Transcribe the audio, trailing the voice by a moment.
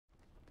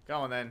Go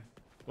on then.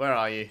 Where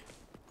are you?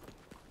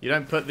 You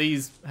don't put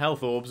these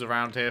health orbs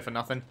around here for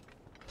nothing.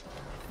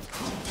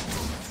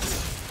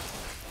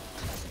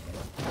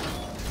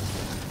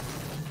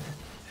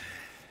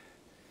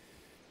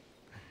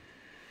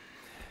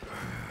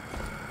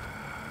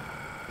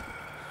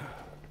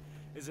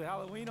 Is it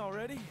Halloween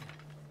already?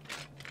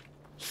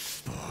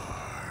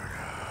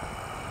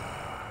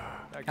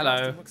 That Hello.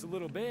 costume looks a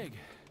little big.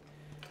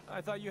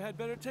 I thought you had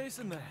better taste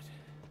than that.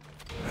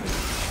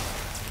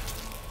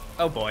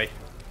 Oh boy.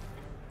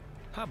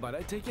 How about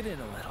I take it in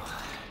a little?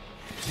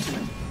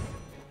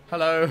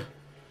 Hello.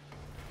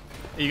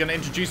 Are you going to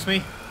introduce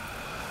me?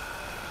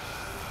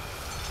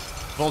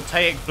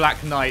 Voltaic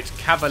Black Knight,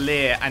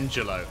 Cavalier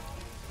Angelo.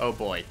 Oh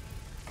boy.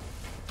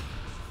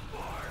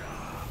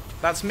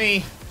 That's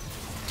me.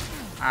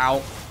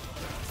 Ow.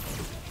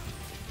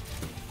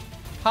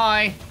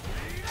 Hi.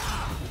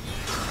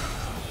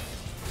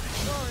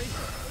 Sorry,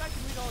 but I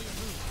can read all your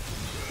moves.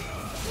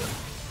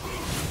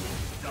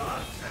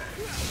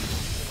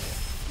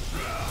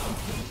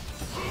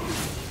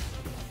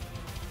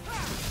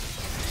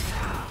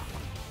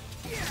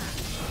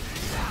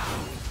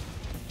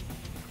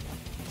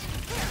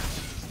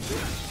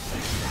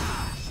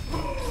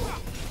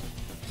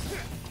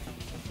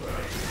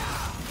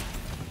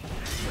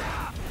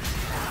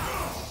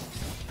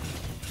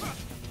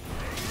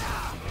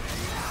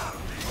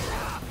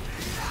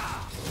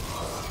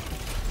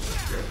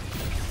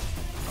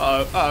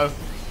 Uh-oh.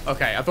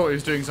 Okay, I thought he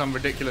was doing some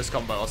ridiculous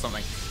combo or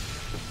something.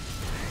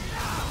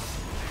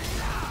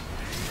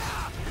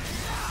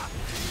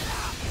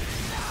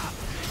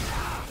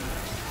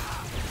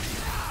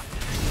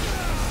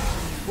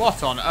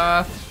 What on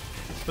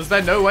earth? Was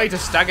there no way to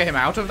stagger him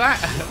out of that?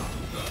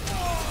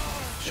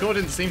 Sure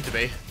didn't seem to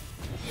be.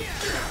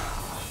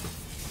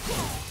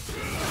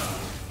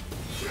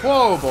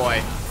 Whoa,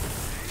 boy.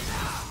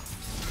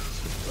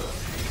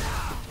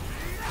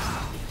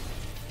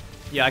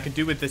 Yeah, I could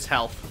do with this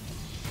health.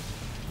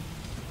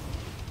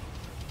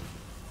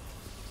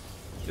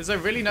 Is there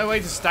really no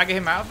way to stagger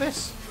him out of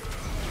this?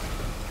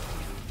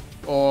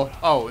 Or,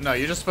 oh, no,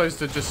 you're just supposed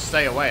to just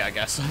stay away, I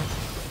guess.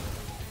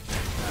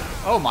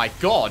 Oh my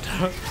god.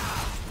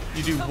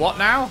 You do what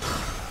now?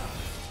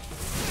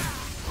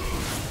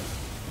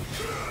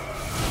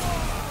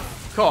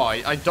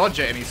 God, I dodge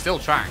it and he still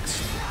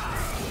tracks.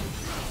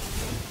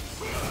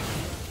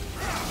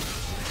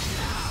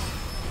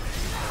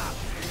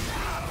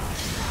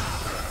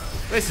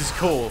 This is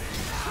cool.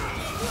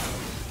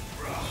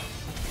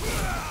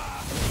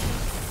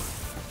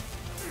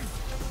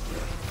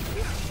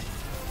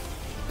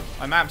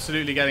 I'm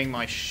absolutely getting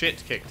my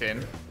shit kicked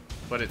in,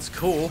 but it's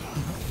cool.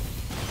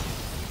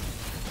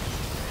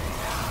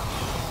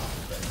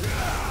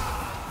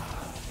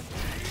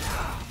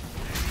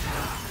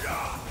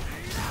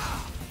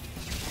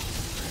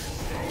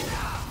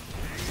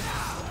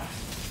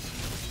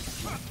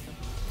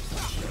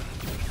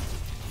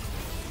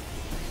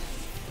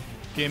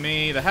 Give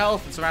me the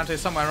health. It's around here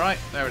somewhere, right?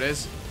 There it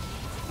is.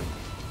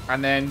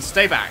 And then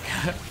stay back.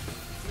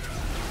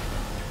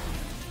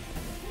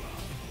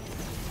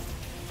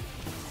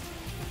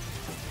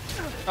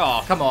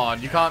 Oh, come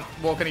on. You can't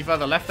walk any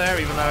further left there,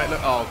 even though it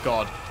look. Oh,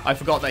 God. I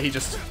forgot that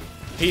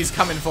he's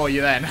coming for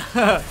you then.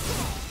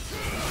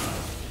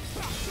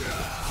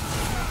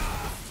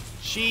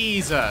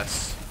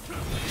 Jesus.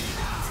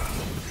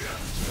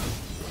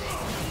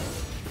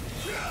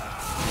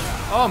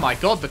 Oh my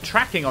god, the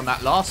tracking on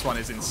that last one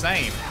is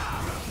insane.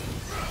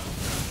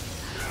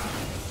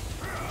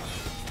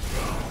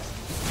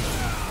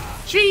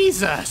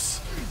 Jesus!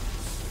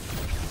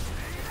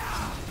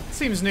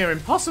 Seems near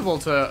impossible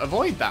to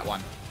avoid that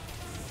one.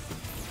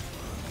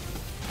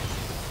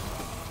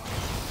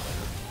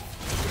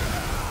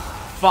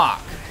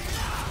 Fuck.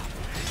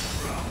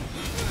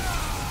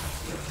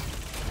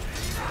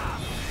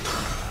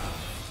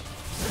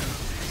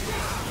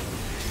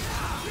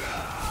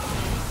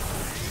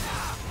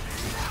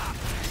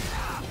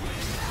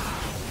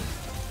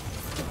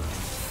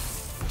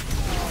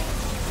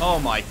 Oh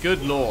my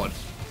good lord.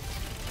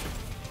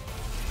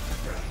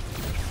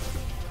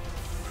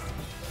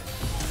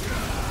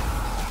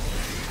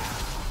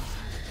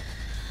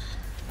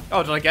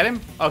 Oh, did I get him?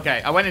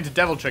 Okay, I went into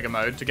Devil Trigger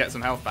mode to get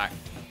some health back.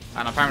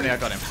 And apparently I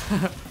got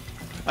him.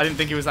 I didn't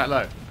think he was that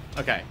low.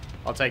 Okay,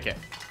 I'll take it.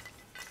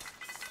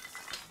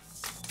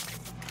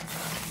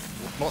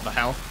 What the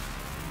hell?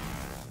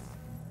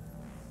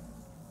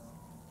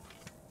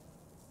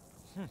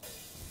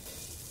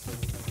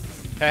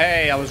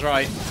 Hey, I was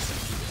right.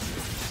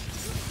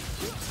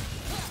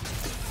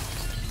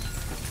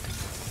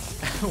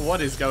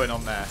 What is going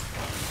on there?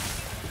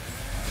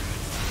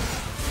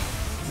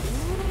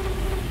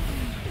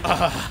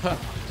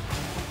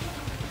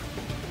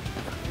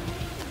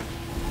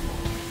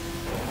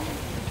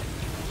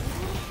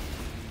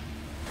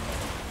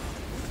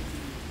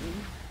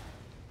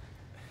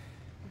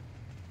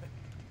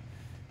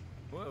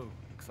 Whoa,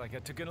 looks like I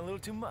took in a little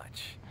too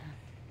much.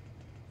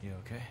 You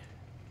okay?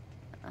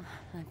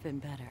 I've been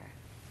better.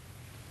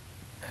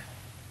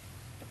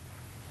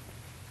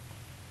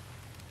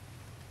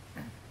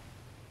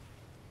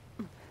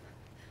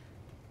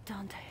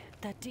 Dante,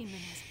 that demon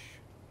is...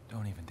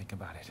 Don't even think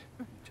about it.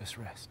 Just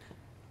rest.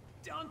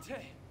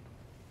 Dante!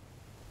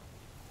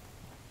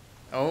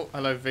 Oh,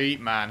 hello V.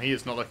 Man, he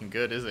is not looking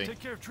good, is he? Take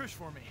care of Trish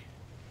for me.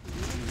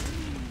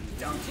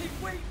 Dante,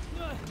 wait!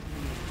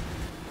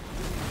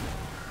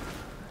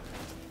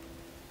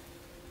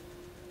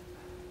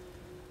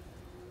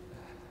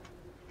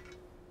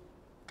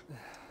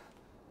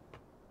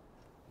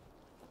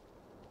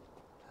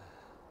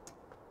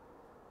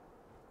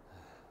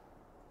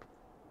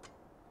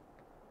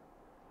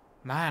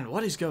 Man,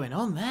 what is going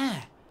on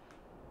there?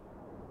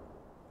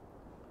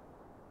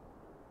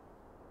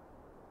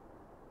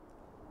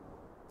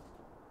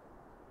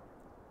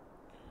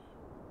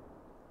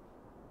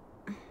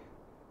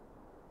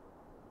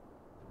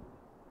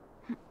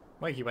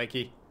 Wakey,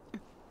 wakey.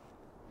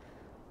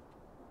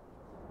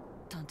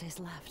 Dante's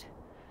left.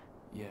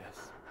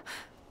 Yes.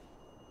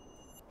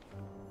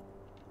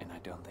 And I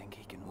don't think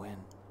he can win.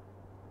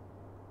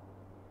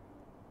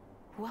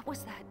 What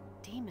was that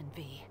demon,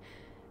 V?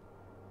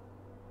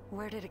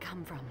 Where did it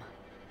come from?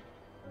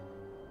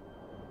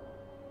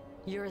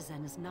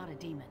 Urizen is not a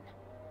demon.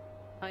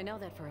 I know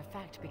that for a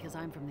fact because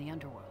I'm from the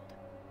underworld.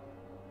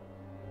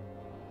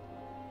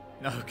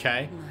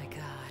 Okay. My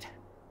God.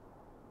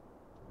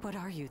 What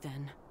are you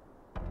then?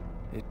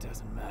 It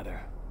doesn't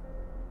matter.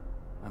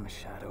 I'm a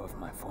shadow of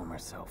my former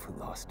self who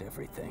lost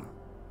everything.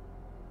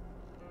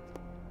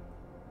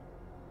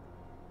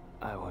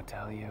 I will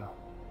tell you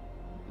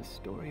the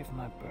story of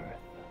my birth.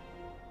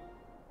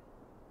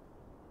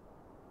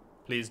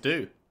 Please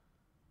do.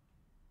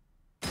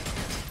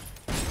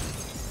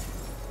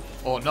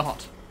 Or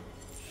not.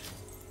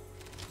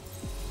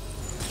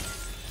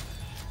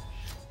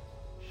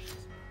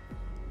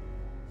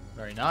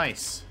 Very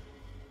nice.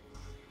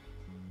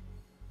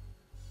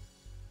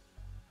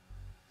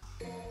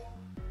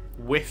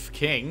 Whiff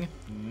King.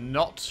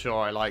 Not sure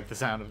I like the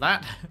sound of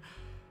that.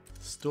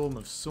 Storm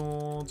of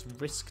Swords.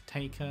 Risk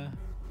Taker.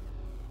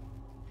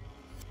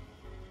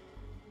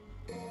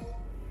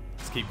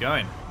 Let's keep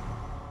going.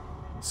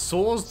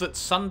 Swords that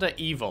sunder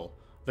evil.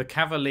 The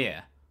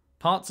Cavalier.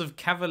 Parts of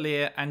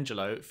Cavalier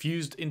Angelo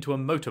fused into a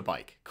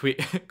motorbike.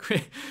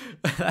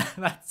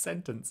 That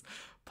sentence.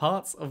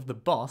 Parts of the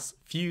boss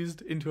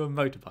fused into a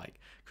motorbike,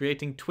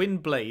 creating twin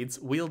blades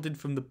wielded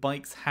from the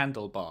bike's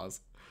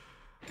handlebars.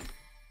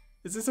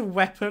 Is this a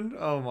weapon?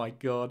 Oh my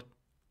god.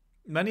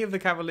 Many of the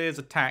Cavalier's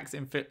attacks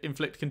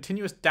inflict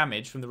continuous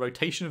damage from the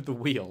rotation of the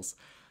wheels.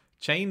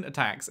 Chain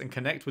attacks and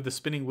connect with the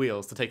spinning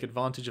wheels to take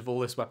advantage of all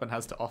this weapon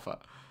has to offer.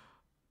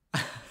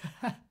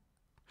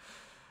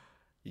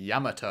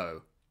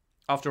 Yamato.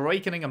 After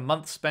awakening from a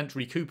month spent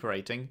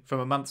recuperating,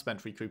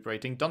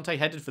 Dante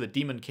headed for the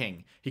Demon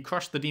King. He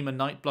crushed the Demon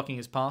Knight, blocking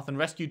his path, and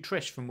rescued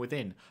Trish from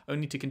within,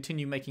 only to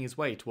continue making his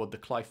way toward the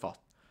Qliphoth.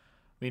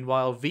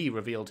 Meanwhile, V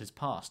revealed his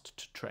past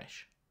to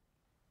Trish.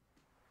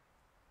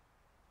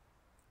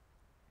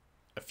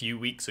 A few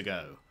weeks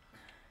ago.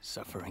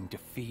 Suffering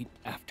defeat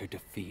after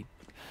defeat,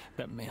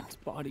 that man's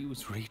body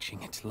was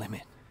reaching its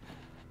limit,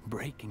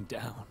 breaking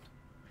down.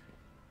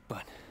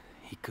 But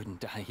he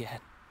couldn't die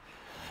yet.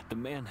 The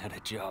man had a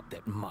job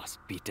that must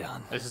be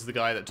done. This is the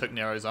guy that took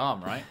Nero's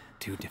arm, right?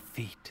 To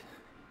defeat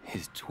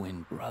his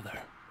twin brother.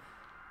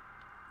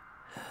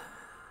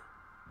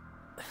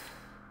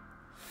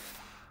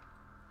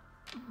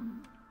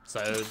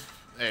 So,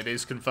 it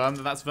is confirmed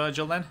that that's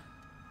Virgil then?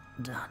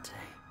 Dante.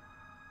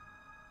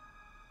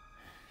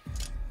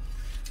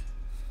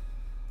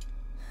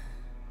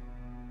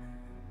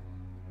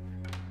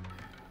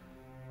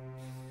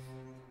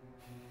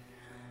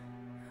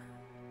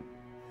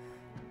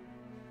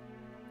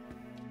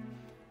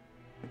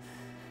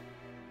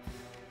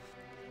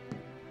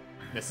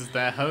 This is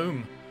their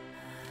home.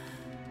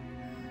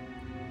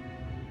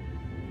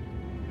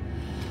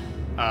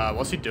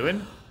 What's he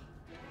doing?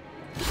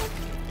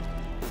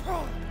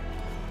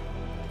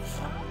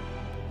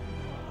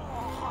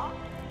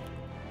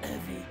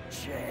 Heavy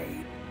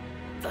chain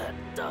that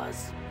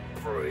does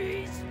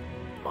freeze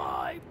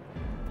my...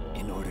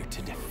 In order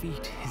to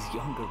defeat his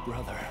younger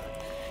brother,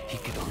 he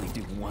could only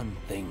do one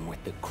thing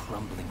with the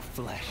crumbling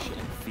flesh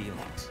and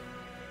feelings.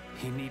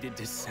 He needed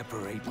to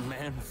separate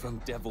man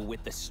from devil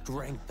with the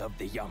strength of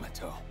the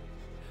Yamato.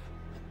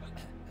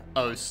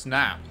 Oh,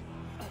 snap.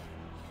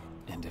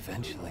 And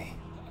eventually,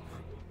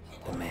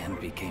 the man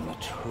became a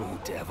true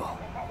devil.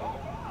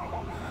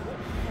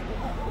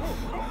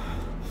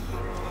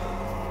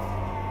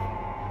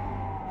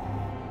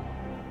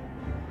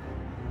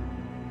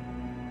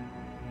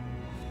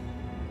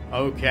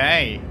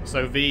 Okay,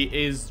 so V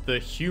is the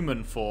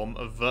human form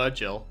of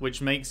Virgil,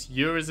 which makes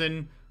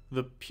Urizen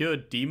the pure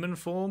demon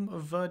form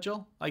of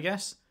Virgil, I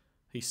guess.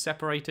 He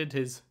separated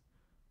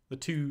the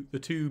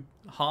two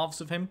halves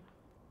of him.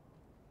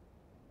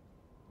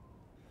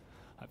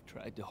 I've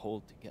tried to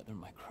hold together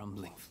my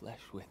crumbling flesh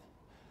with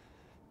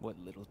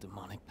what little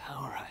demonic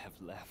power I have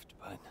left,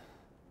 but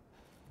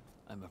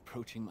I'm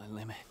approaching my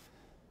limit.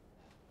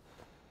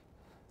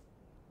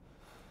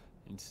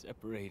 In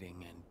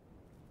separating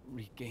and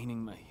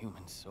regaining my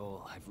human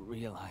soul, I've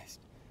realized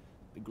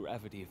the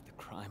gravity of the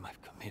crime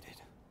I've committed.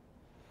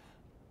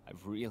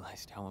 I've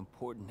realized how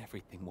important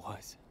everything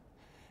was.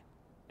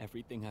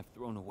 Everything I've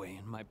thrown away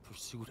in my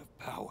pursuit of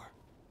power.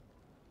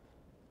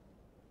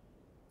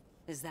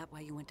 Is that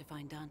why you went to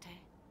find Dante?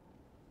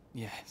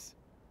 Yes.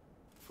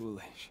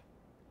 Foolish.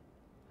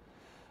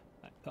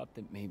 I thought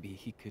that maybe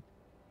he could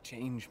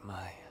change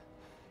my...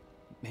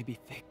 maybe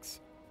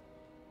fix...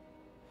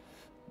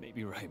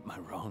 maybe right my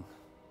wrong.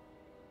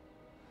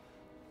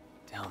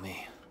 Tell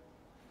me.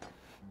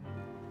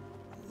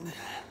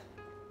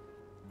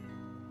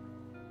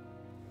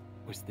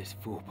 Was this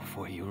fool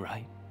before you,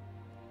 right?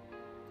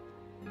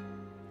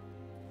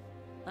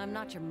 I'm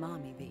not your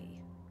mommy,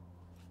 V.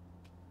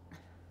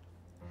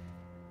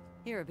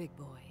 You're a big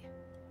boy.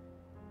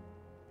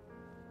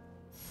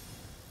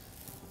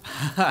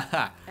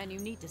 And you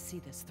need to see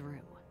this through.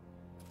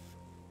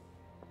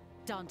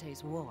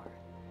 Dante's war.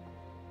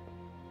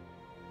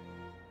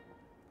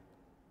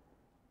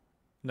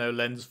 No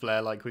lens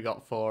flare like we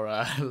got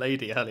for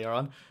Lady earlier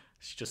on.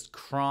 She just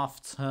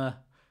crafts her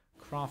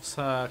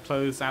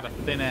clothes out of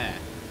thin air.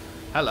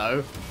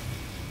 Hello.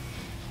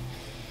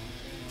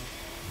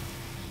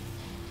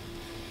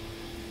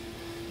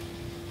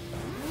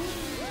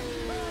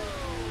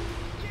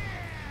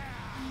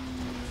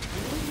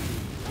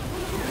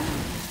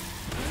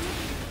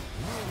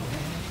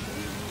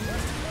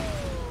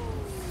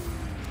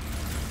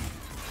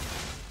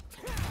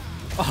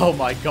 Oh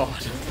my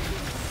god.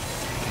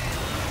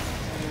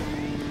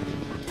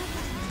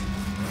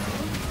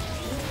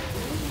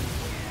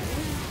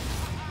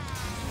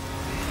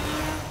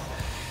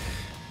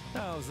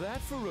 How's that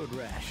for road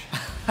rash?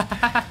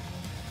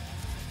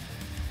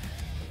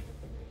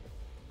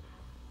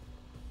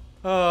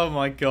 Oh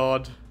my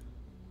god.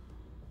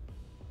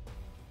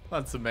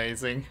 That's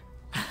amazing.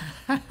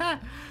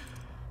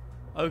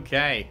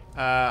 Okay.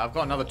 I've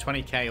got another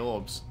 20k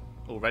orbs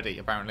already,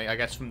 apparently. I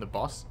guess from the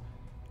boss.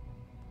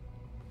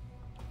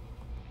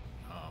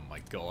 Oh my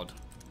god.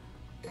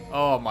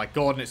 Oh my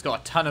god, and it's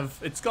got a ton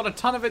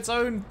of its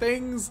own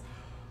things.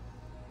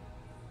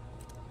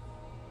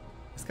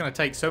 It's gonna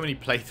take so many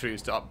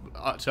playthroughs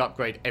to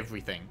upgrade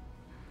everything.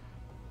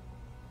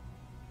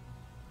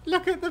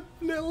 Look at the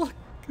little...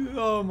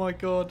 Oh my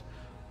god.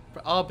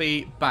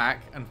 RB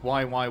back and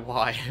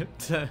Y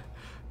to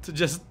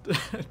just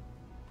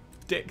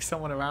dick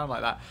someone around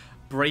like that.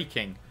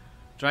 Braking.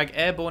 Drag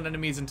airborne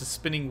enemies into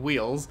spinning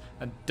wheels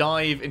and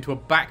dive into a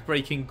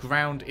back-breaking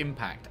ground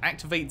impact.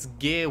 Activates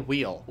gear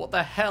wheel. What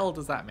the hell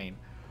does that mean?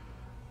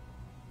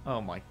 Oh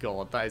my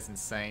god, that is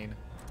insane.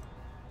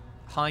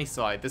 High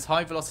side. This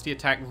high velocity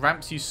attack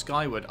ramps you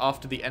skyward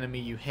after the enemy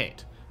you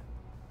hit.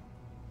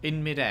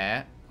 In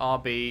midair,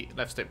 RB,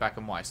 left stick back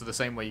and Y. So the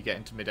same way you get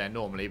into midair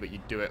normally, but you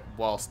do it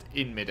whilst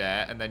in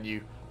midair and then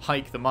you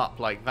hike them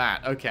up like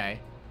that. Okay.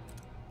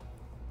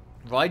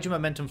 Ride your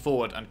momentum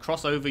forward and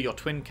cross over your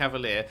twin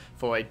cavalier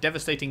for a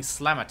devastating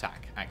slam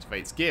attack.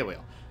 Activates gear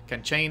wheel.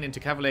 Can chain into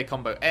cavalier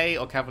combo A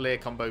or cavalier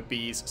combo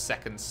B's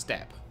second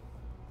step.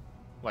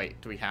 Wait,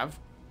 do we have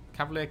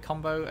cavalier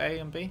combo A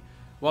and B?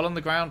 While on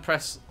the ground,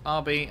 press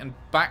RB and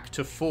back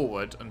to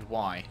forward and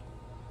Y.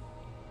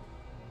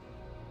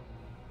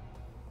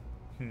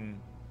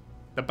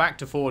 The back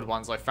to forward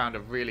ones I found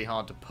are really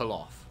hard to pull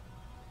off.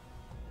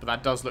 But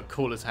that does look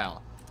cool as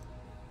hell.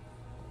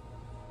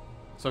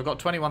 So I've got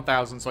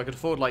 21,000, so I could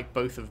afford like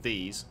both of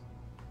these.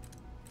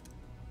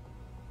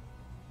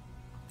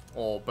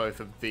 Or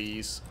both of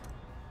these.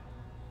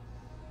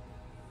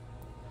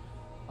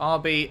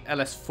 RB,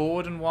 LS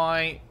forward and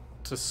Y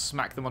to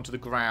smack them onto the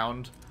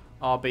ground.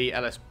 RB,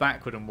 LS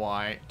backward and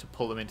Y to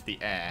pull them into the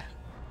air.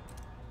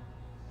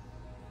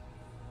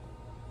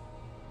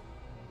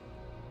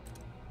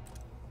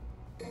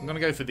 I'm going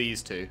to go for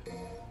these two.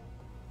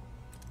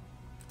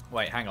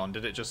 Wait, hang on.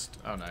 Did it just...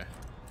 Oh, no.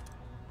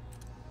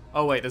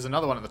 Oh, wait. There's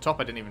another one at the top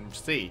I didn't even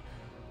see.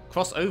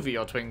 Cross over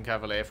your twin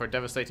cavalier for a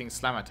devastating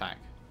slam attack.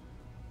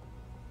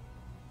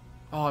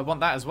 Oh, I want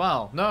that as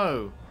well.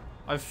 No.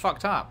 I've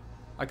fucked up.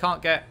 I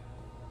can't get...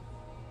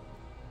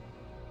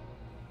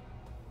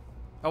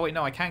 Oh, wait.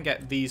 No, I can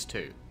get these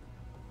two.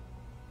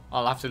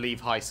 I'll have to leave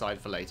high side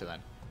for later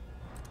then.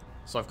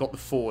 So I've got the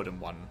forward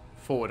and one.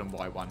 Forward and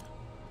Y one.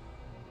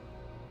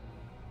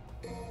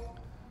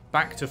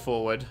 Back to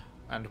forward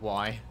and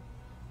Y.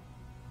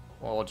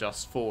 Or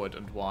just forward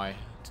and Y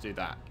to do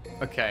that.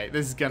 Okay,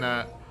 this is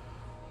gonna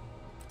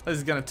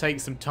take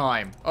some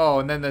time. Oh,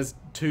 and then there's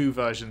two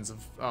versions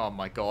of... Oh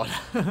my god.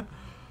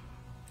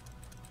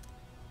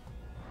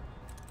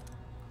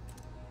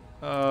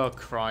 Oh,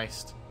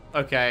 Christ.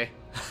 Okay.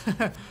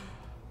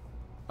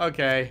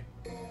 Okay.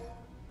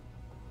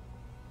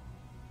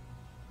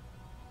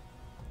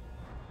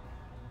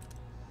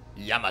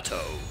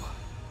 Yamato.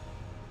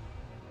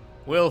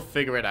 We'll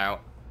figure it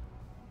out.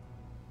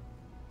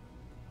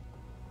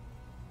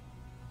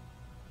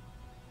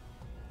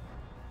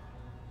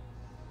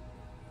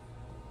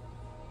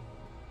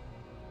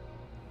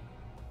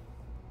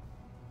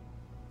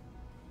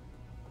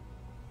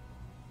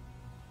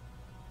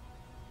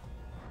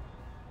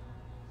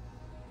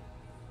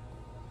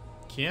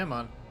 Come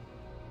on.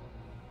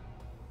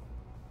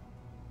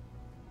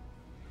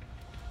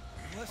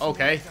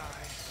 Okay.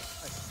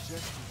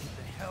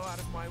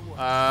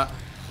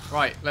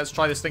 Right, let's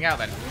try this thing out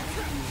then.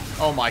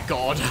 Oh my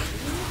god.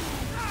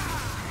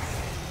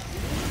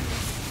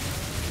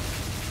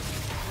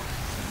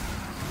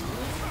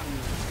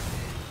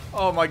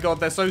 Oh my god,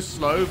 they're so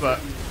slow, but...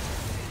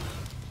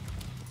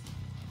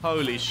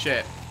 Holy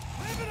shit.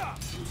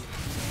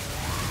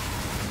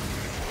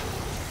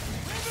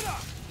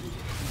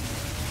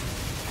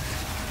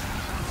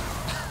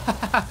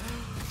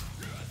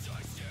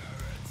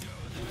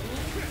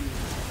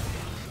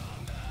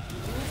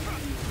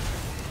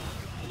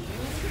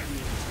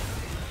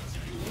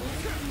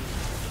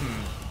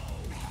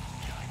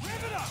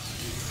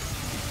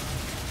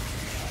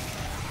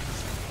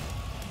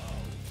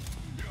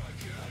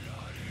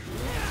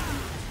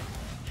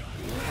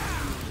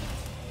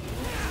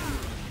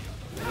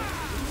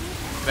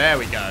 There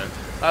we go.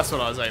 That's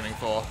what I was aiming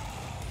for.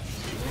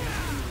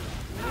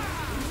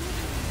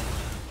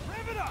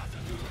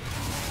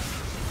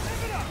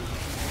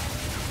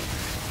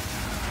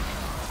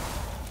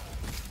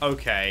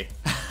 Okay.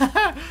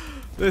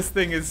 This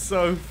thing is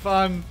so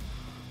fun.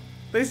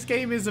 This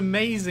game is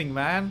amazing,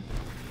 man.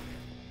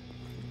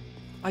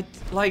 I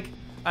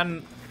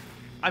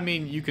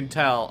mean, you can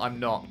tell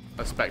I'm not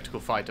a spectacle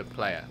fighter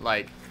player.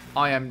 Like,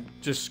 I am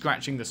just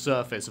scratching the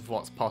surface of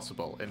what's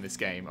possible in this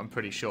game, I'm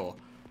pretty sure.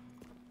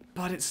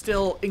 But it's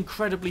still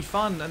incredibly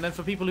fun, and then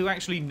for people who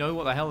actually know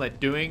what the hell they're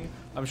doing,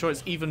 I'm sure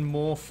it's even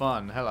more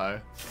fun. Hello.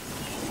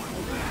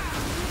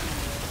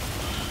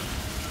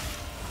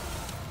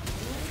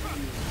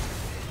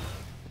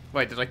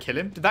 Wait, did I kill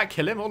him? Did that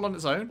kill him all on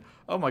its own?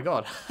 Oh my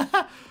god.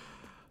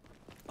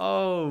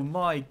 Oh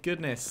my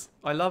goodness.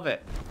 I love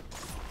it.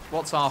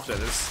 What's after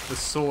this? The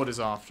sword is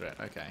after it.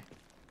 Okay.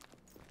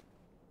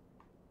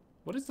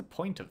 What is the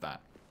point of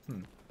that?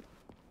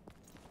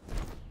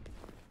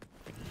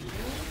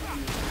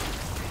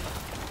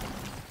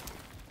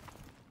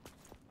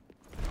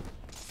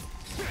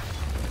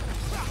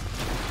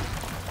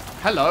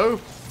 Hello.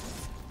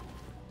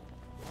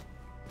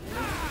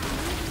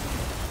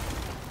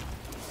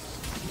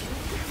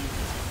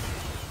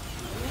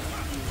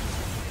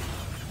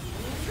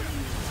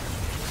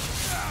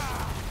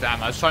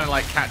 Damn, I was trying to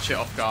like catch it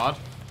off guard.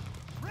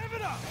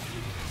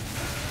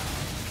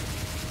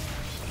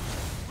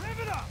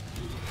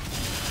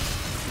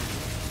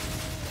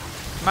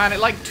 Man,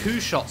 it like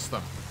two-shots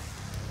them.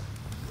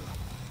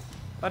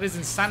 That is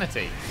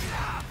insanity.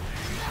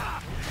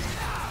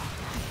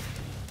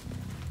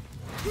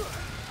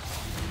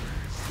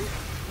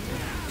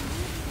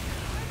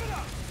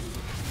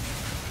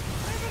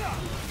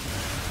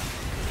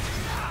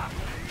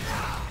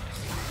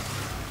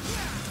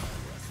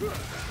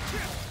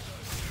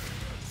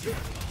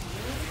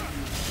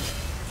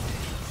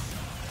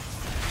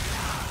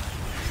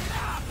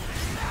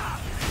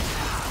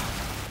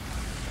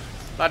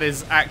 That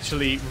is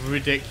actually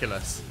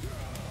ridiculous.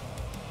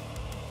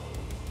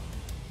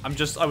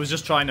 I was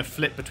just trying to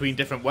flip between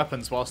different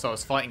weapons whilst I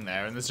was fighting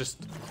there, and there's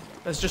just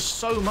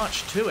so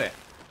much to it.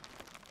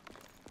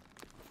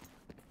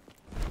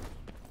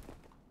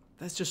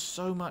 There's just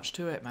so much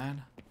to it,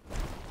 man.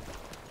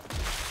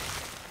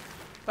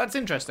 That's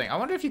interesting. I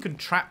wonder if you can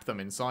trap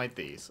them inside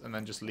these and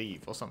then just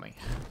leave or something.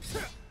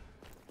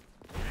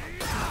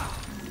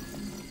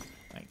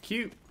 Thank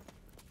you.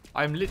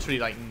 I'm literally,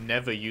 like,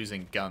 never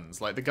using guns.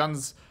 Like, the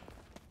guns...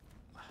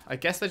 I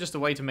guess they're just a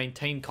way to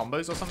maintain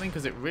combos or something,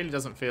 because it really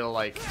doesn't feel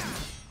like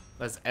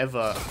there's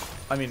ever...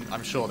 I mean,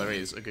 I'm sure there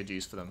is a good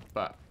use for them,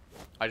 but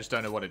I just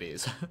don't know what it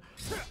is.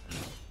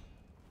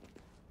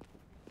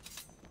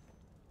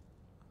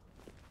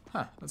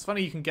 Huh. It's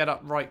funny you can get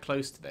up right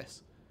close to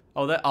this.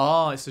 Oh, there...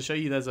 Ah, it's to show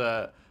you there's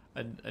a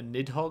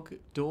Nidhogg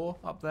door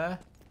up there.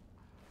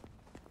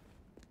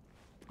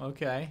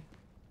 Okay.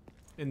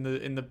 In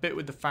the bit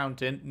with the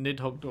fountain,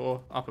 Nidhogg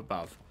door up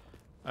above.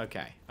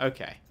 Okay,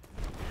 okay.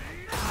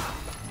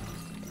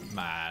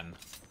 Man,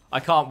 I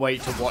can't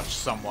wait to watch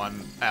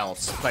someone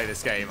else play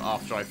this game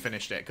after I've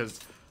finished it, because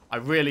I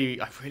really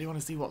want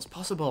to see what's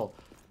possible.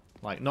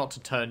 Like, not to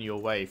turn you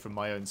away from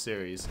my own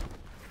series,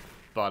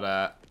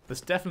 but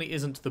this definitely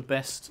isn't the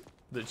best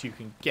that you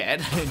can get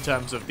in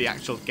terms of the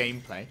actual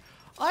gameplay.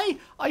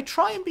 I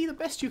try and be the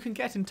best you can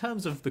get in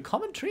terms of the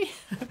commentary.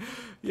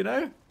 You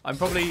know? I'm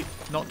probably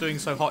not doing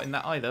so hot in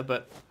that either,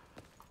 but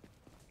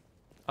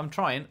I'm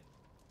trying.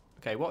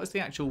 Okay, what is the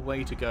actual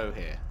way to go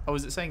here? Oh,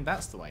 is it saying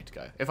that's the way to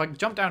go? If I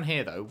jump down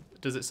here, though,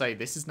 does it say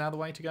this is now the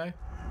way to go?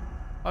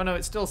 Oh, no,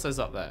 it still says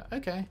up there.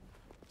 Okay.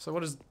 So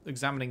what does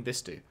examining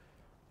this do?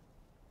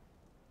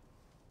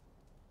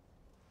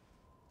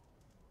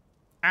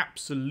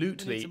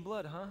 Absolutely. Need some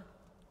blood, huh?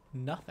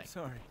 Nothing.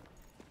 Sorry.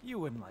 You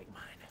wouldn't like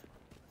mine.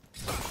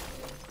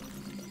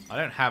 I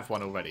don't have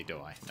one already, do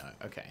I? No.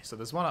 Okay, so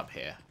there's one up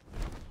here.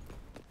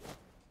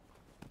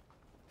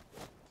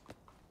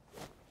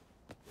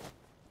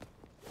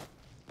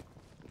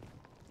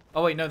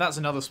 Oh, wait, no, that's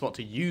another spot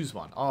to use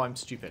one. Oh, I'm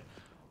stupid.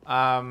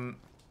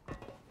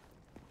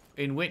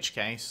 In which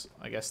case,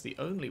 I guess the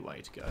only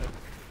way to go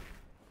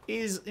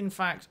is, in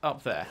fact,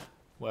 up there,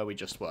 where we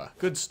just were.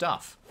 Good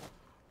stuff.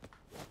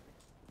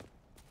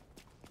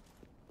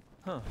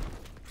 Huh.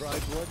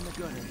 Fried blood in the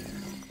gutter.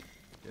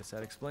 Guess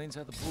that explains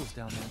how the pools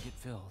down there get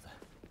filled.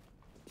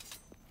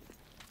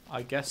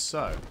 I guess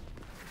so.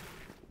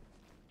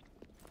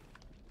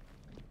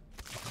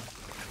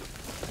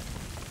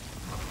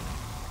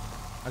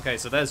 Okay,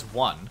 so there's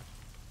one.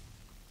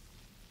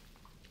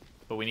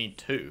 But we need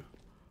two.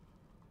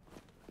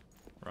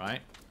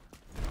 Right?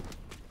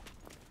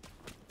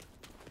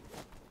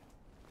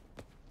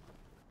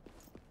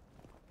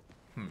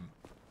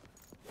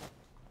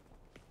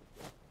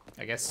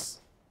 I guess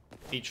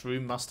each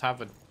room must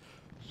have a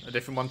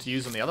different one to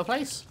use on the other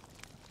place?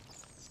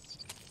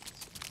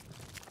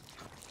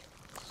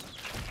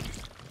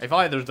 If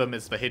either of them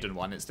is the hidden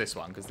one, it's this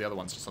one, because the other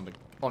one's just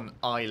on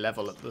eye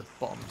level at the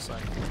bottom, so...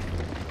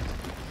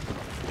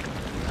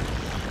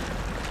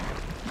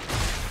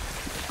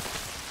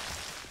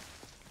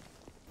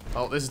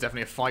 Oh, this is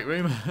definitely a fight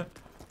room.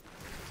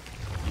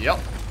 Yup.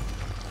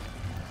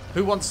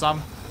 Who wants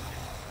some?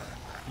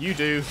 You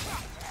do.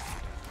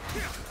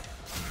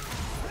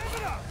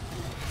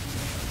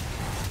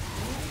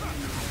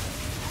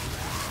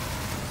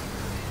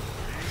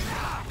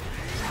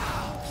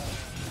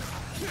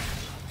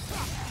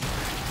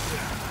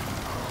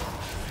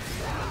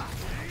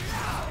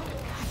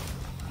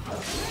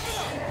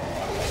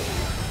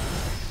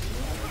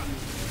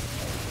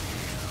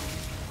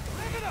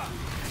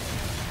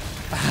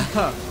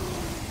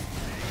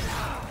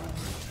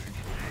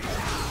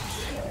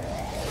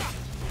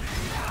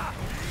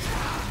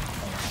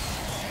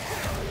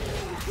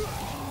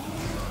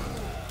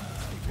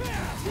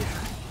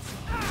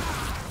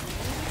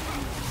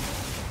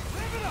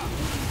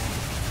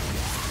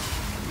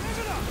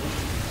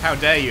 How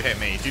dare you hit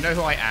me? Do you know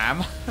who I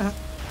am?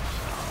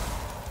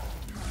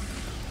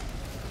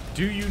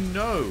 Do you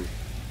know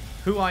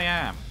who I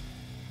am?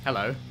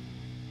 Hello.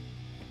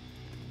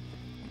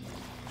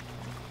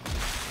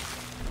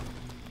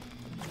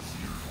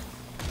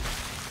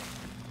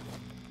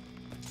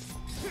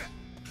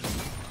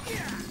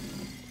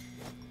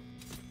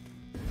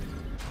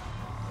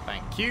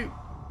 Thank you.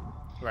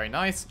 Very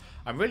nice.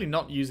 I'm really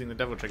not using the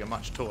devil trigger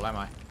much at all, am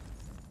I?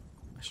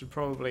 I should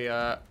probably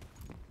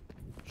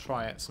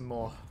try it some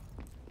more.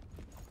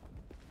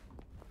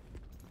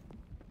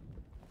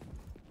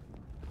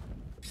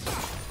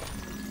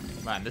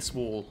 Man, this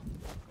wall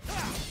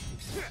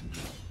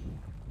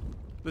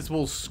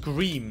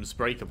screams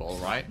breakable,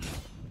 right?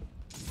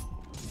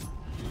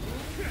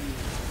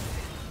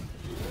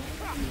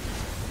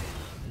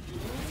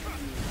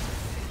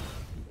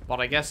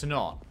 But I guess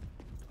not.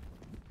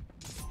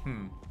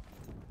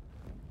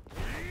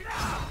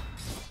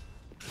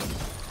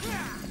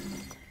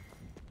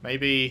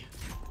 Maybe...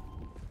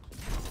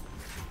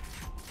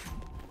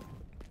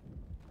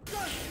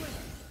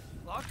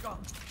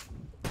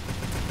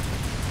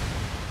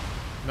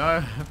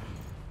 No.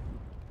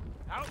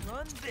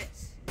 Outrun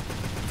this.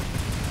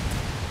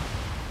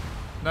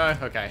 No,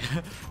 okay.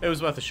 It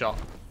was worth a shot.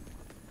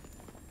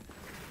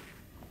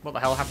 What the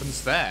hell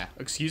happens there?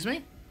 Excuse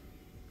me?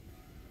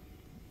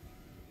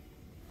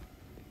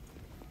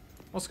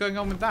 What's going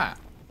on with that?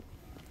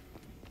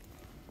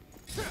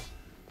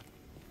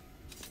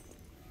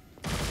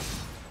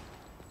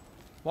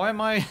 Why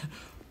am I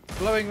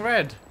glowing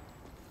red?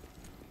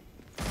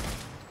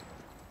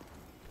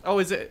 Oh,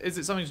 is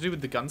it something to do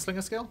with the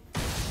gunslinger skill?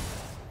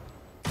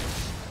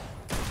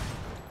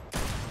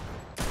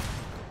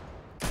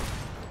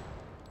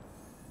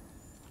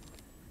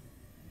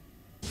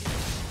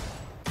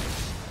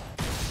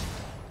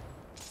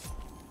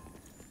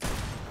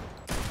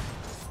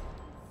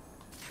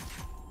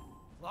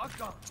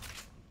 Lock on.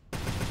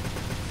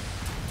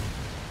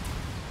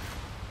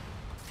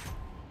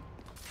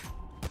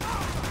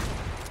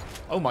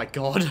 Oh my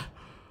god.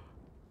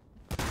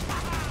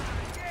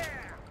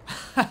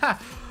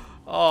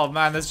 Oh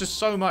man, there's just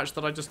so much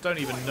that I just don't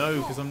even know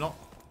because I'm not...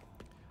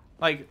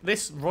 Like,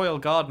 this Royal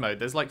Guard mode,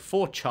 there's like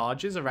 4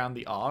 charges around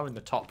the R in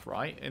the top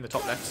right, in the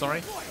top left, sorry.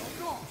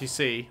 If you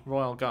see,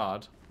 Royal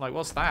Guard. Like,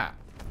 what's that?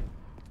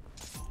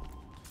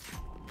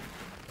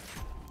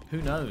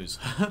 Who knows?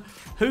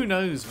 Who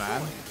knows,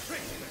 man?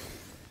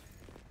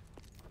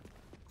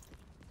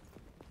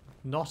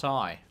 Not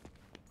I.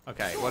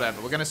 Okay,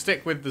 whatever. We're going to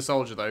stick with the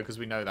soldier, though, because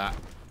we know that.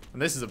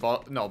 And this is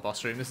not a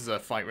boss room. This is a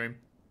fight room.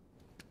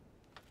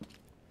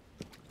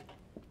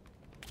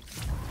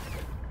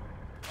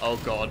 Oh,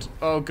 God.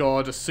 Oh,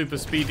 God. A super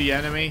speedy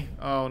enemy.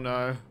 Oh,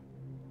 no.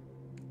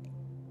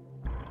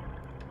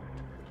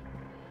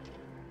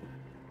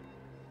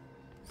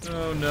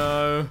 Oh,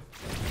 no.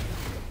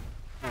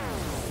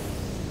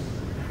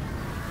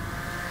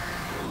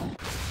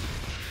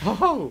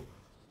 Oh!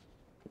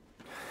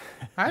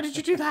 How did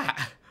you do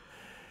that?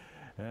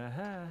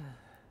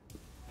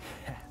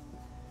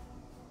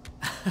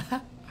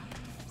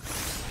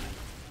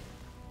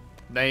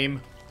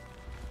 Name.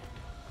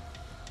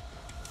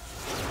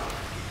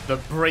 The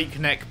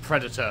Breakneck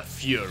Predator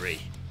Fury.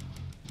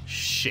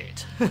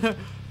 Shit.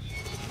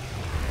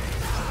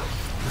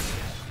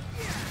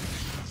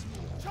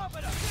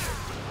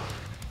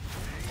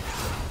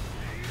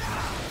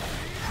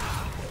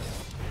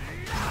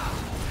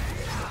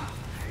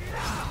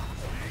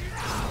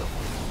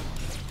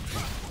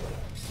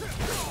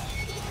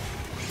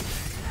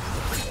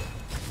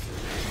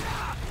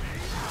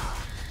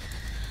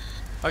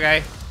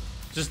 Okay.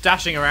 Just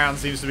dashing around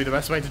seems to be the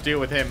best way to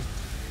deal with him.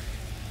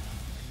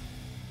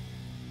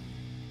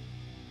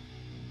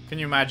 Can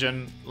you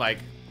imagine, like,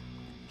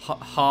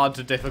 hard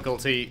to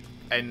difficulty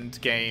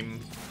end game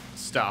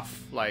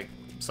stuff, like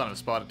Son of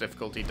Sparta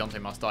difficulty, Dante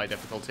Must Die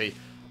difficulty,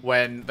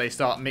 when they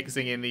start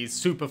mixing in these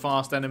super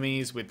fast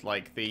enemies with,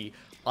 like, the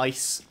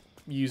ice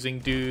using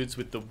dudes,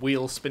 with the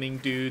wheel spinning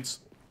dudes?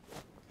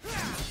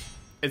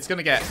 It's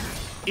gonna get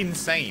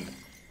insane.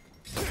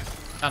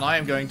 And I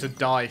am going to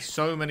die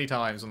so many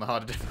times on the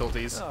harder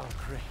difficulties. Oh,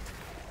 great.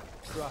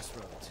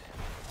 Crossroads.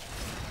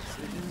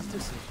 Decision's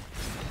decision.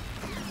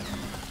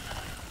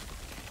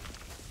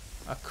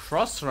 A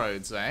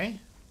crossroads, eh?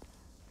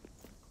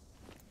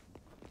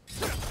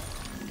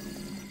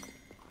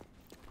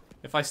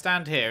 If I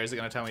stand here, is it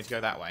going to tell me to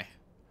go that way?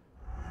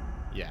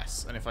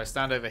 Yes. And if I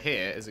stand over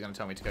here, is it going to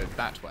tell me to go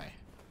that way?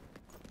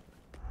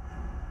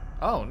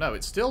 Oh, no,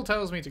 it still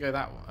tells me to go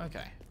that way.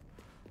 Okay.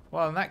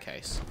 Well, in that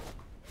case...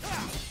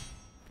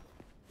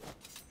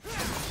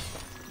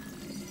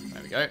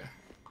 There we go.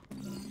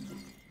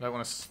 I don't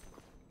want to...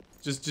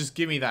 Just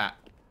give me that.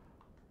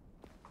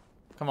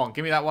 Come on,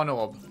 give me that one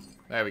orb.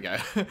 There we go.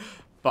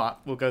 But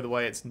we'll go the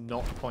way it's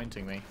not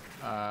pointing me.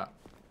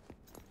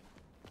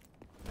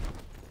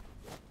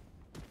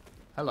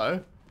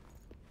 Hello?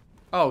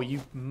 Oh,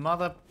 you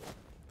mother...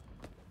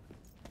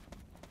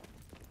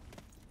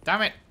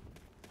 Damn it!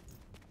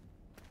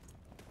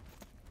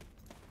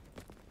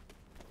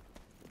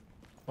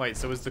 Wait,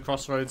 so is the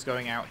crossroads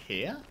going out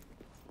here?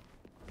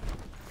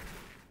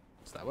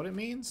 Is that what it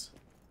means?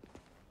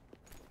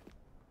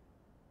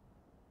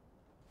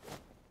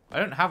 I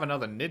don't have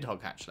another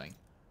Nidhogg hatchling.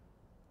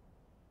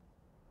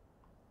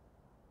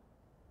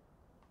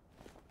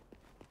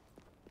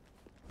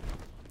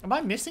 Am I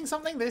missing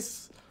something?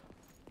 This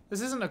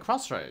isn't a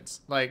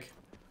crossroads. Like,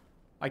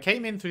 I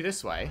came in through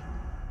this way,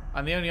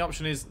 and the only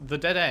option is the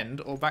dead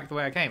end or back the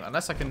way I came,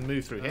 unless I can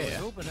move through here. I was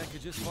hoping I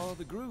could just follow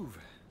the groove.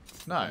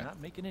 No. You're not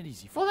making it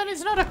easy for Well, then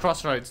it's not a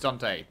crossroads,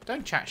 Dante.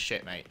 Don't chat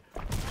shit, mate.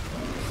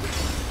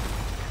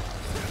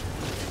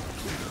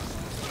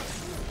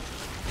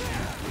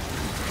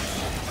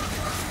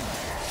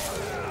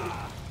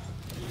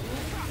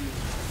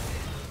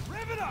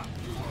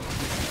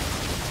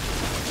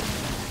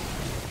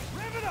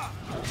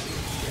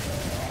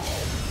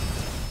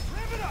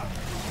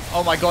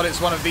 Oh my god, it's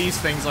one of these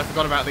things. I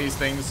forgot about these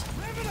things.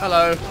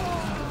 Hello.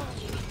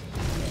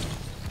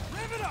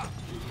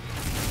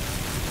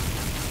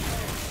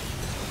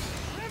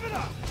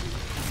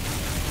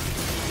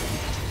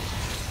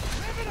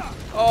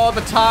 Oh,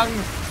 the tongue.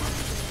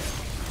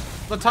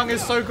 The tongue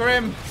is so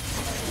grim.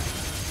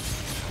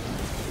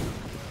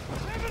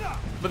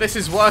 But this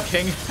is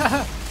working.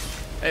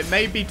 It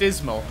may be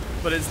dismal,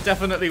 but it's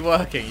definitely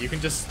working. You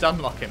can just stun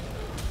lock him.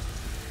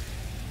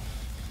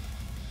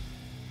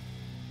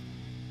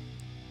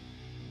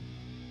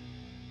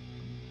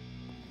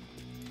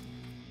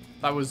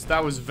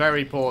 That was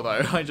very poor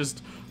though. I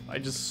just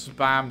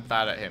spammed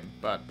that at him.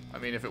 But I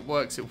mean, if it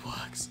works, it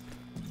works.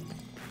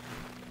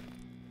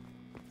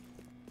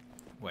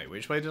 Wait,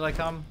 which way did I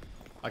come?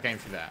 I came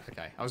through there.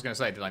 Okay. I was gonna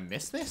say, did I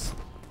miss this?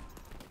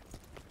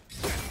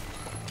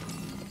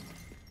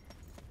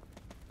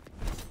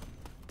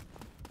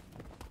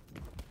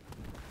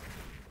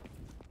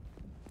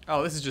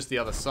 Oh, this is just the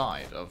other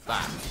side of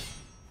that.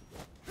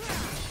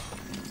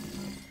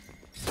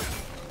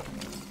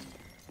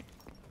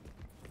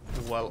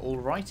 Well,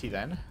 alrighty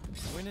then.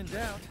 When in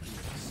doubt,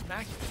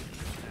 smack it.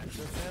 That's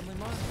your family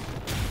motto.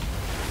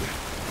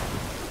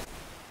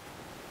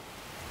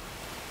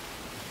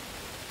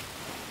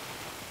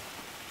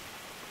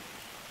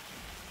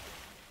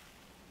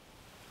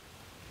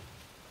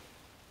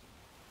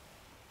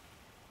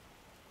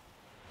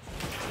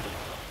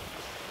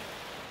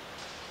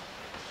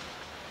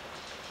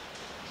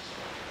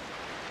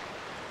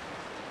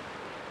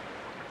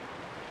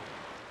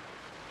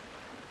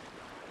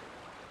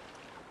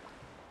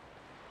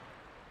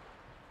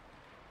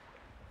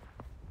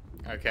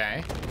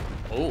 Okay.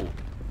 Oh.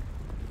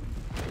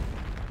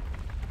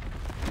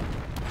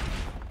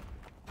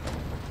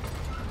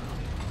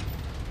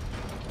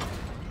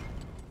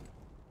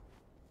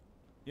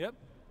 Yep.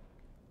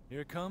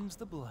 Here comes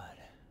the blood.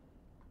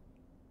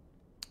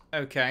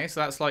 Okay, so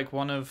that's like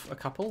one of a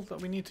couple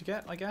that we need to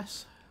get, I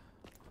guess.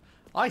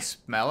 I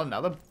smell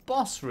another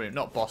boss room.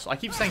 Not boss. I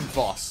keep saying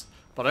boss,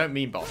 but I don't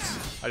mean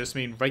boss. I just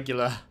mean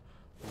regular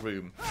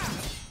room.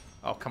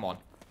 Oh, come on.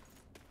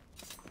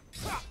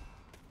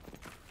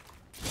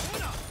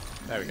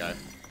 There we go.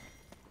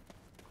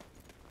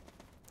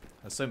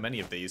 There's so many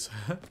of these.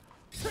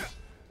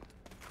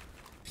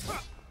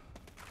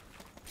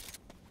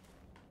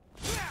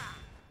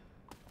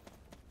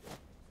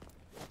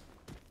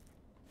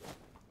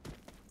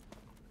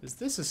 Is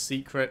this a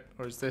secret,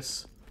 or is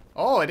this...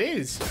 Oh, it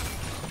is!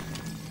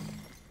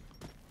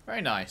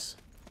 Very nice.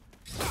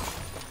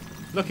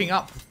 Looking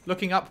up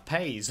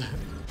pays.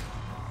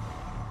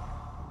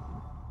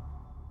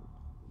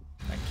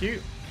 Thank you.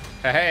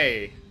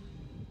 Hey!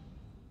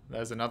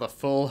 There's another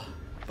full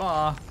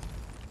bar.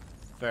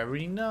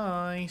 Very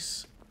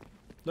nice.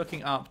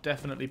 Looking up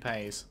definitely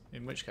pays.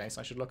 In which case,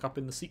 I should look up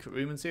in the secret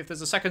room and see if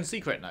there's a second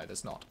secret. No,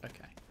 there's not.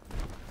 Okay.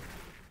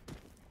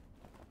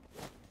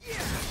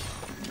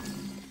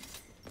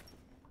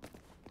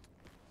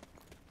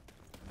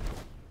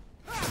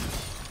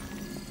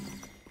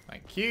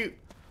 Thank you.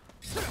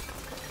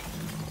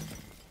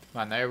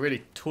 Man, they're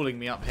really tooling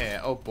me up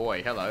here. Oh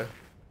boy, hello.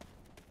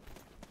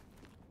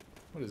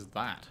 What is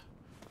that?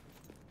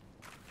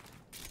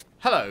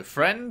 Hello,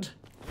 friend.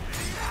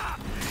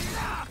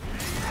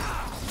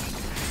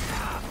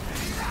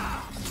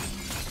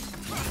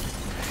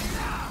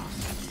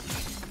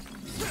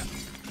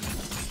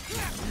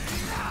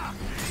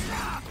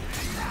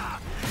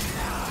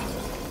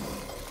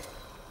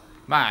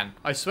 Man,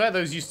 I swear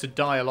those used to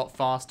die a lot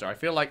faster. I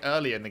feel like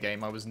earlier in the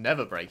game I was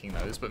never breaking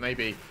those, but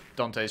maybe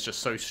Dante's just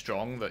so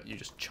strong that you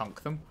just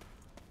chunk them.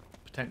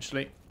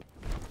 Potentially.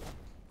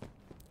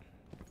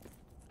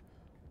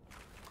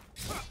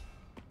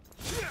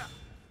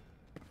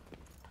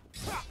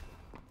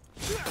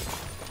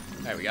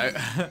 There we go.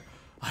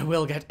 I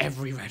will get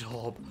every red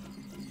orb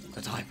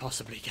that I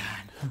possibly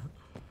can.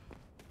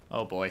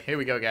 Oh boy, here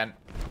we go again.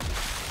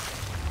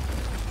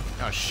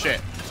 Oh shit.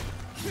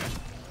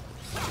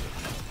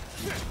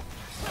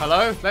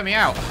 Hello? Let me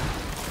out.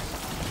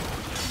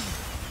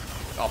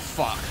 Oh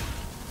fuck.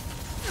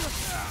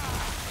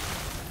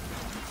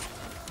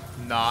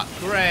 Not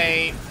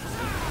great.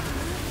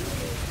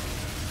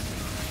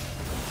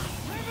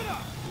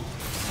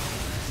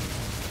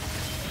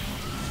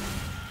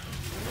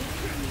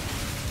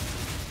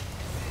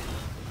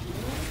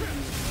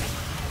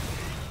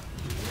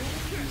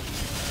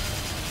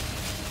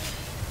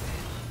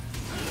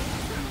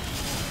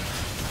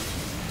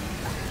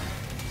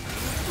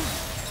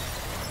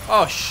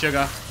 Oh,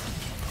 sugar.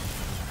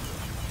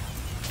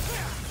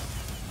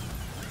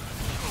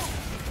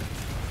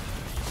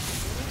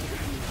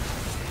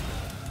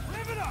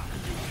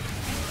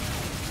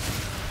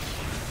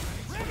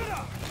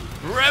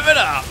 Rev it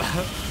up!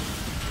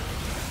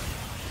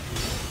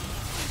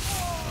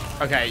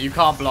 Okay, you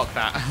can't block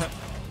that.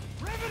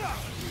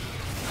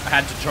 I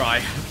had to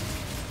try.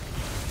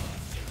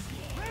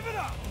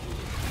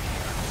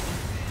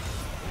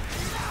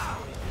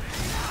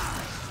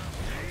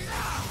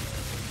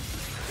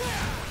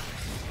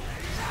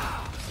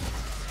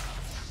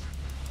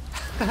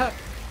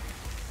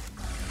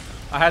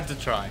 I had to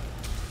try.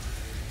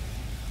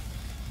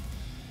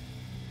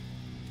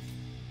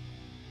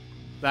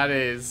 That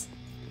is...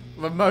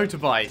 The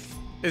motorbike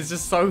is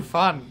just so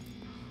fun.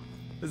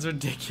 It's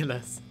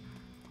ridiculous.